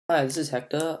Hi, this is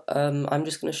Hector. I'm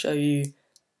just going to show you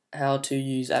how to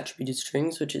use attributed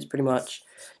strings, which is pretty much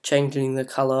changing the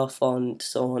color, font,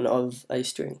 so on of a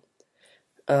string.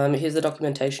 Here's the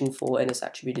documentation for NS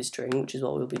attributed string, which is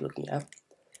what we'll be looking at.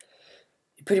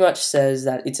 It pretty much says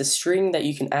that it's a string that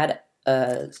you can add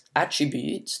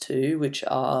attributes to, which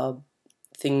are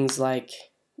things like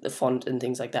the font and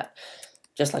things like that,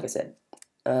 just like I said.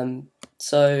 But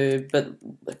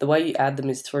the way you add them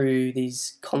is through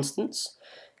these constants.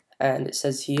 And it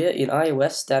says here, in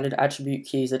iOS, standard attribute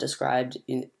keys are described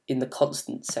in the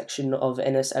constant section of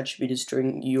NS attributed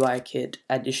string UI kit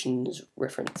additions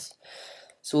reference.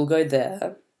 So we'll go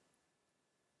there,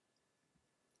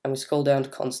 and we scroll down to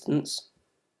constants.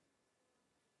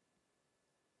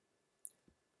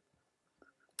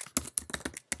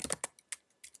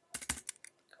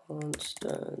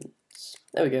 Constants.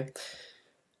 There we go.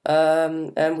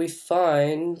 And we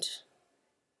find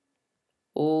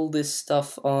all this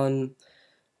stuff on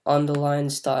underline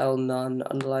style none,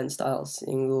 underline style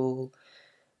single,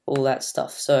 all that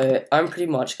stuff. So I'm pretty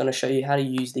much going to show you how to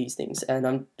use these things, and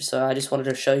I just wanted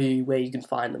to show you where you can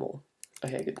find them all.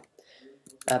 Okay, good.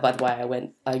 By the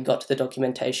way, I got to the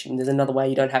documentation. There's another way.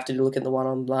 You don't have to look at the one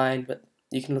online, but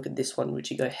you can look at this one,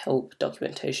 which you go help,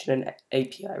 documentation, and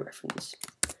API reference.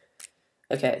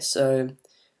 Okay, so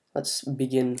let's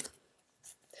begin.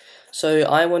 So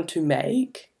I want to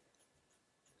make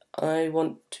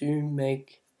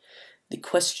the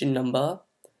question number.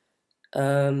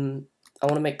 I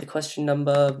want to make the question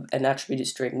number an attributed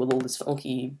string with all this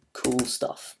funky, cool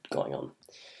stuff going on.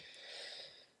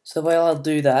 So the way I'll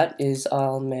do that is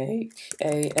I'll make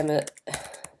a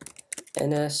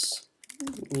NS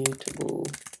mutable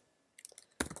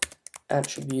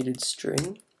attributed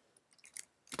string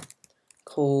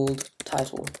called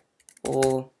title,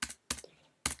 or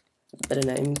better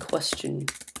name, question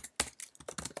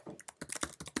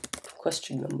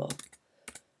number,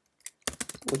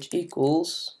 which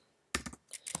equals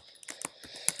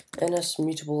NS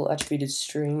mutable attributed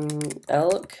string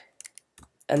alloc,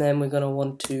 and then we're going to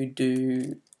want to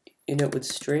do init with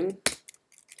string,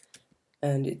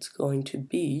 and it's going to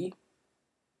be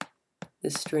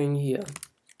this string here.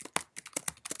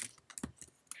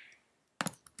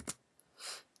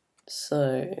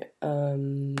 So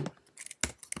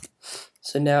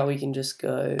now we can just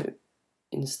go,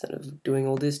 instead of doing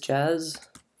all this jazz,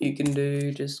 you can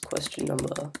do just question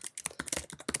number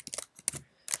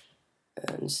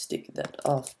and stick that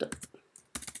after.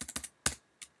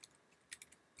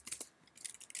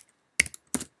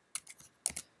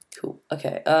 Cool.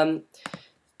 Okay.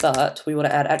 But we want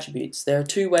to add attributes. There are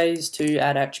two ways to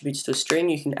add attributes to a string.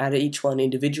 You can add each one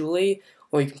individually,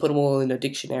 or you can put them all in a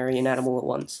dictionary and add them all at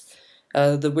once.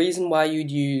 The reason why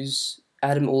you'd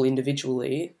add them all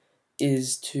individually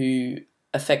is to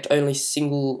affect only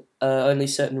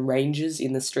certain ranges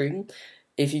in the string.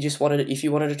 If you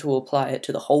wanted to apply it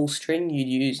to the whole string, you'd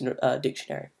use a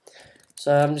dictionary.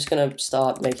 So I'm just going to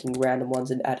start making random ones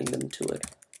and adding them to it.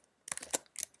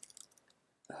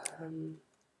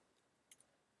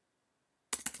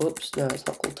 Oops, no, it's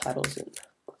not called title, is it?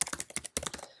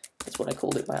 That's what I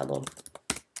called it, my other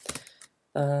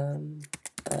one.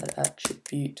 Add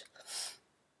attribute.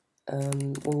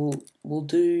 We'll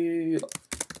do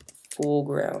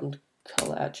foreground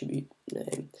color attribute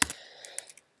name.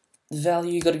 The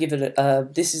value, you got to give it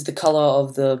this is the color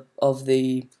of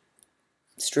the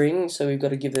string, so we've got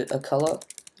to give it a color.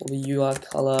 The UI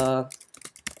color,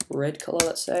 red color,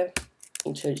 let's say.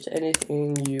 You can change it to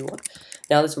anything you want.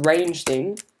 Now this range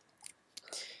thing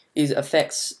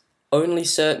affects only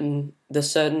the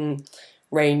certain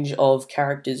range of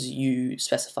characters you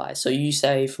specify. So you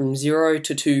say from 0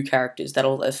 to 2 characters.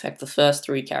 That'll affect the first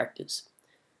 3 characters.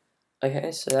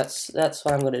 Okay, so that's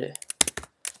what I'm gonna do.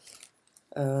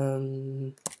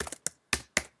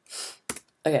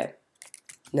 Okay,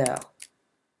 now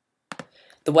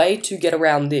the way to get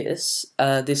around this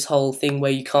whole thing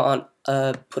where you can't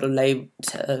put a label,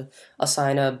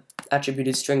 assign a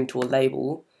attributed string to a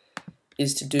label,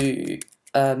 is to do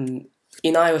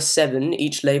in iOS 7,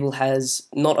 each label has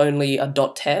not only a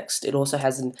 .text, it also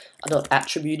has a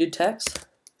 .attributed text,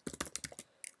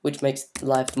 which makes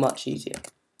life much easier.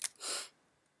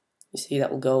 You see,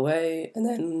 that will go away, and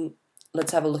then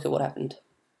let's have a look at what happened.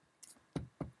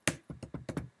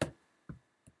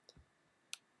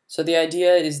 So the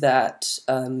idea is that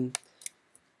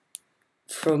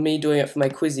from me doing it for my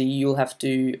quizzy, you'll have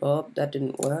to, oh, that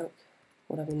didn't work.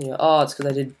 What happened here? Oh, it's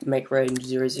because I did make range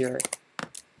 0, 0.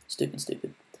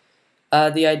 Stupid.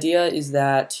 The idea is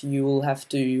that you will have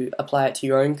to apply it to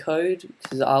your own code,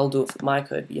 because I'll do it for my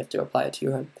code, but you have to apply it to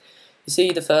your own. You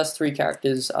see, the first 3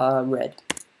 characters are red.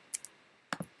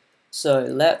 So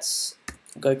let's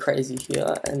go crazy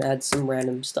here and add some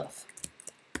random stuff.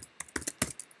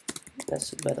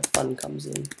 That's where the fun comes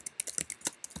in.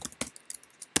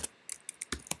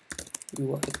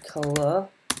 UI color.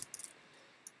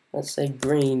 Let's say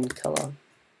green color.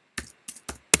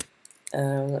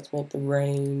 Let's make the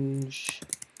range.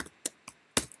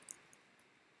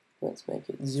 Let's make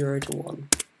it 0 to 1.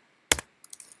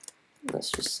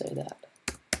 Let's just say that.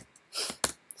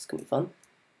 It's gonna be fun.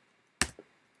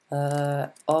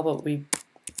 Oh, but the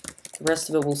rest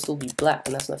of it will still be black,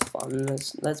 and that's no fun.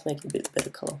 Let's make it a bit better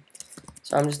color.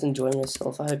 So I'm just enjoying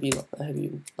myself. I hope you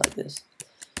like this.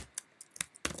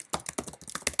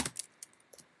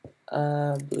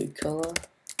 Blue color.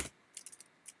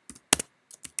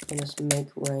 And let's make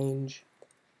range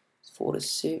 4 to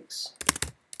 6.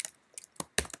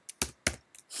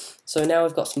 So now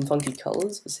we've got some funky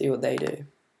colors. Let's see what they do.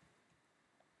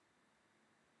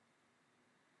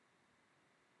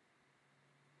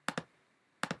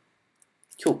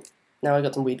 Cool. Now I've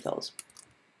got some weird colors.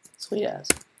 Sweet as.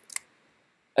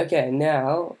 Okay,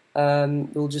 now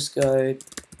we'll just go.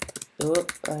 Oh,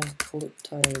 I called it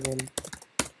title again.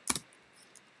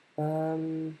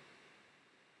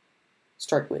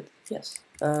 Stroke width. Yes.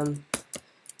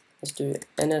 Let's do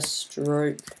NS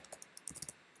stroke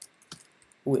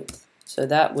width. So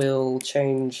that will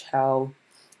change how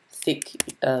thick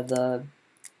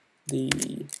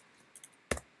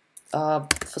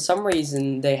for some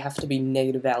reason they have to be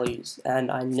negative values,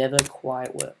 and I never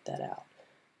quite worked that out.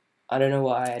 I don't know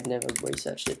why. I'd never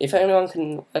researched it. If anyone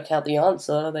can work out the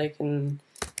answer, they can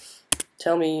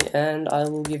tell me, and I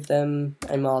will give them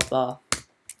a Mars bar.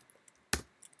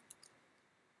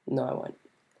 No, I won't.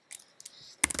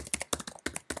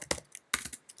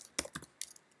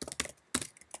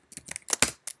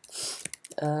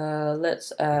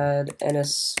 Let's add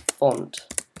NS font.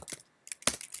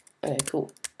 Okay,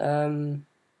 cool. Now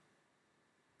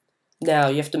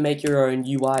you have to make your own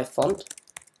UI font,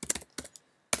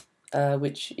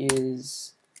 which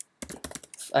is,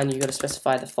 and you got to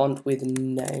specify the font with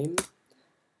name.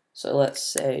 So let's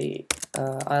say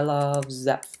I love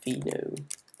Zapfino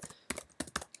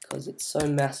because it's so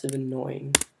massive and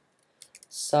annoying.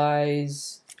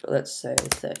 Size, let's say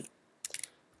 30.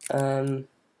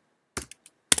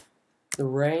 The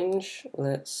range,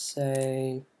 let's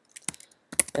say,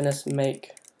 and let's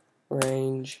make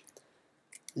range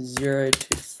 0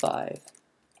 to 5.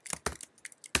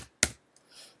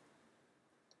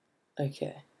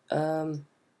 Okay, it's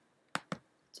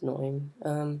annoying.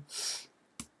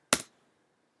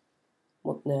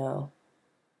 What now?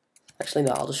 Actually,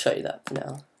 no, I'll just show you that for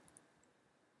now.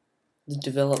 The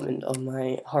development of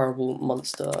my horrible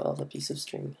monster of a piece of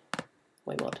string.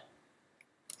 Wait, what?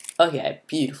 Okay,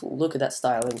 beautiful. Look at that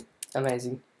styling.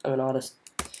 Amazing. I'm an artist.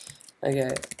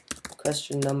 Okay,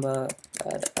 question number,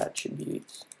 add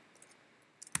attributes.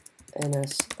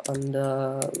 NS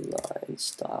underline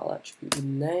style attribute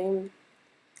name.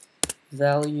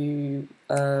 Value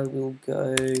will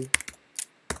go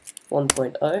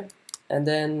 1.0, and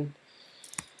then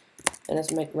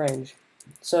NS make range.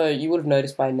 So you would have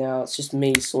noticed by now it's just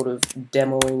me sort of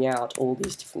demoing out all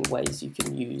these different ways you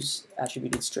can use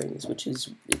attributed strings, which is,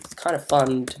 it's kind of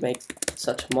fun to make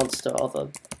such a monster of a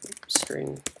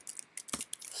string.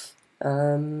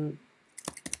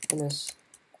 NS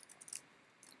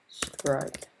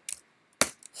strike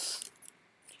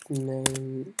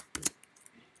name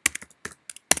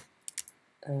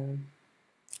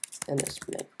NS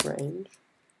make range.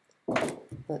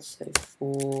 Let's say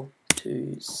 4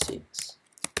 to 6.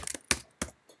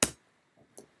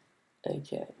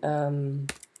 Okay.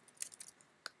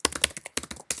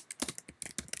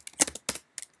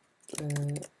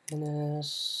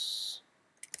 NS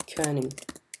kerning.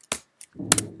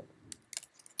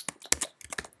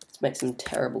 Let's make some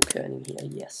terrible kerning here.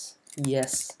 Yes.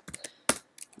 Yes.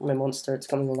 My monster, it's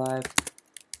coming alive.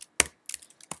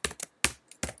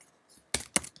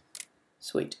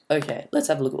 Sweet. Okay, let's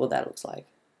have a look at what that looks like.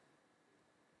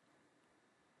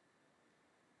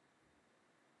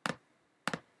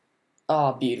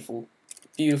 Ah, beautiful.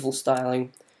 Beautiful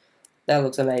styling. That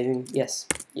looks amazing. Yes.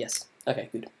 Yes. Okay,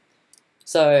 good.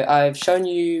 So I've shown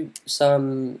you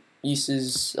some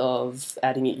uses of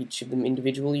adding each of them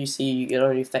individually. You see it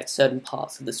only affects certain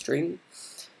parts of the string.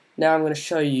 Now I'm going to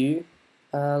show you,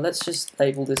 let's just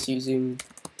label this using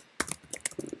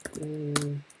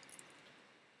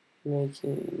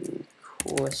making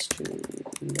question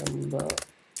number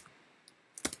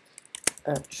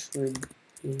attribute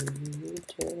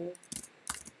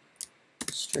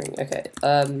string. Okay,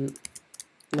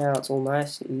 now it's all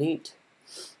nice and neat.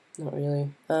 Not really.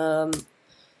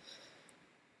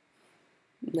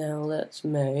 Now let's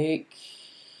make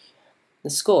the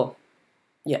score.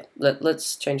 Yeah,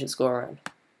 let's change the score around.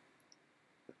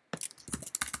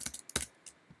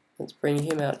 Let's bring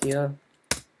him out here.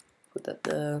 Put that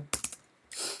there.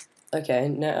 Okay,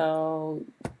 now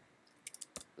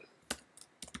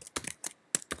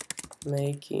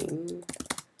making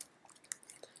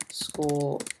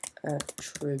score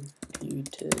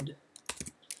attributed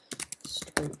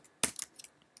string.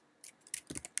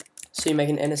 So you make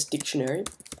an NS dictionary,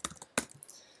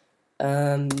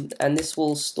 and this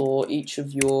will store each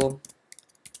of your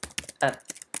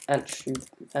actually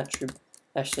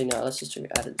no, let's just do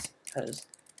adders.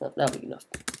 That'll be enough.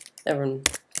 Everyone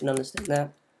can understand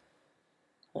that,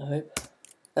 I hope.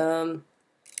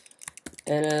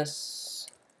 NS,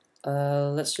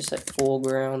 let's just say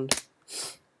foreground.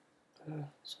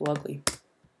 So ugly.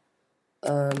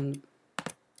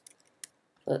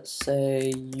 Let's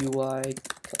say UI.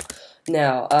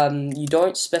 Now, you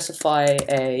don't specify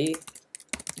a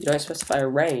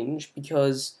range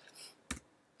because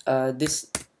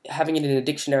this, having it in a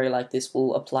dictionary like this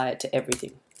will apply it to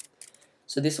everything.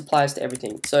 So this applies to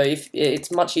everything. So if it's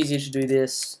much easier to do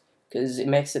this because it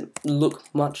makes it look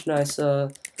much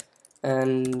nicer,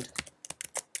 and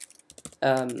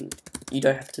you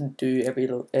don't have to do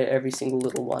every single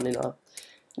little one in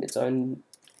its own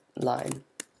line.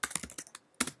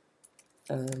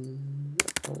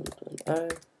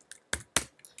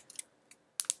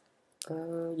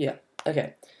 Yeah.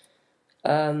 Okay.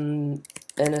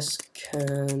 NS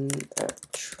can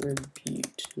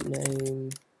attribute name.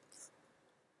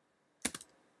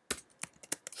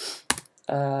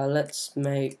 Let's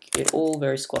make it all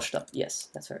very squashed up. Yes,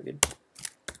 that's very good.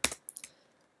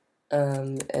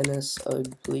 NS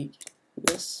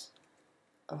obliqueness.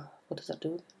 What does that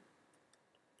do?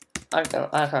 I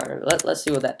can't remember. Let's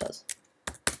see what that does.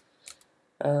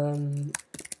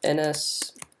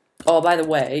 NS. Oh, by the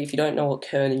way, if you don't know what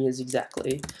kerning is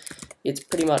exactly, it's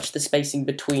pretty much the spacing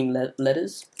between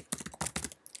letters.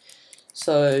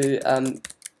 So,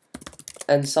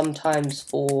 and sometimes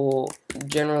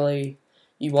generally,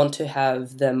 you want to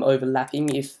have them overlapping.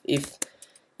 If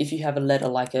you have a letter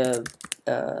like a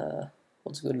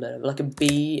what's a good letter? Like a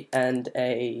B and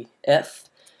a F,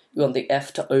 you want the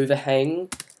F to overhang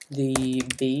the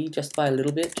B just by a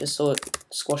little bit, just so it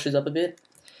squashes up a bit.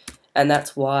 And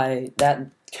that's why,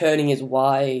 kerning is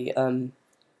why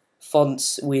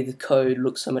fonts with code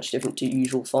look so much different to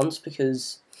usual fonts,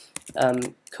 because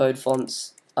code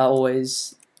fonts are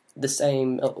always the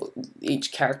same.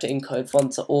 Each character in code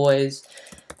fonts are always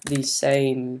the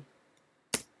same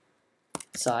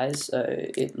size, so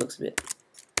it looks a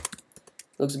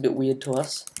bit weird to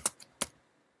us.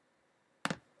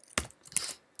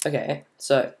 Okay,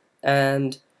 so,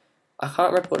 and I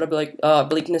can't remember what I'd be like.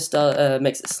 Bleakness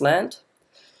makes it slant.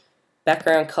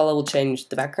 Background color will change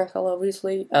the background color,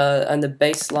 obviously, and the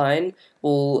baseline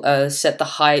will set the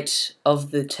height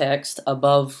of the text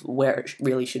above where it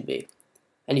really should be,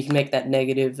 and you can make that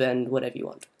negative and whatever you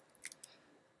want.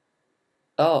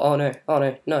 Oh no,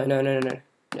 no.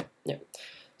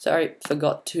 Sorry, I've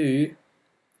got to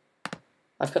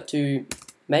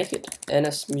make it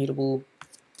NS mutable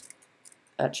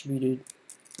attributed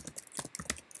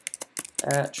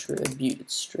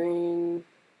string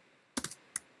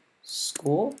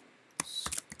score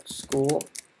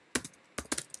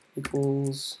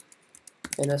equals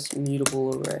NS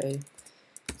mutable array.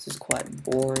 This is quite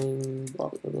boring. Blah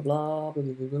blah blah blah blah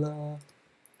blah blah.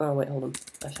 Oh wait, hold on.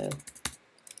 I failed.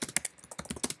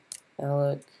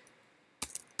 Alec.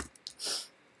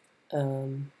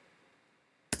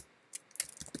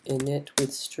 Init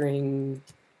with string,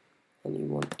 and you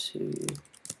want to.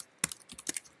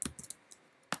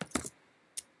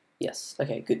 Yes.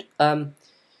 Okay. Good. Oh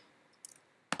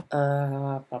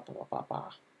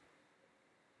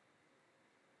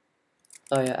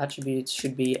yeah, attributes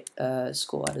should be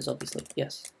score adders, obviously.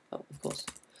 Yes. Oh, of course.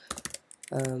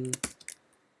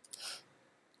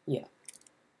 Yeah.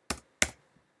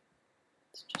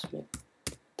 Let's just make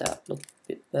that look a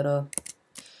bit better.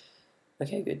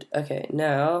 Okay, good. Okay,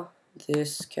 now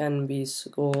this can be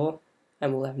score,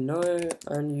 and we'll have no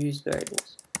unused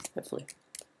variables, hopefully.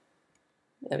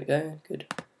 There we go, good.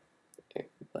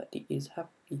 Everybody is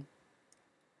happy.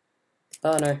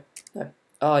 Oh no.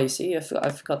 Oh, you see, I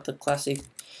forgot the classic,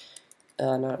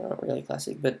 no, not really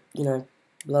classic, but, you know,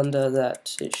 blunder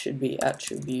that it should be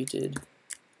attributed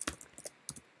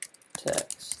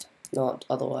text, not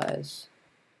otherwise.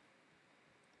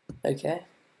 Okay,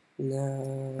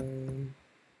 now,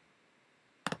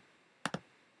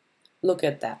 look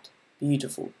at that,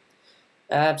 beautiful,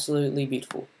 absolutely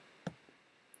beautiful.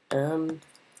 Look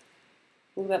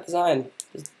at that design,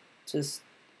 just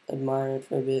admire it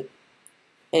for a bit.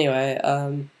 Anyway,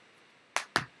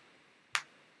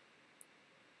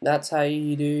 that's how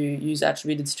you use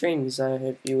attributed strings. I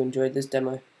hope you enjoyed this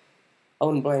demo. I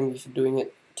wouldn't blame you for doing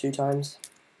it 2 times.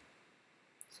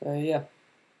 So yeah.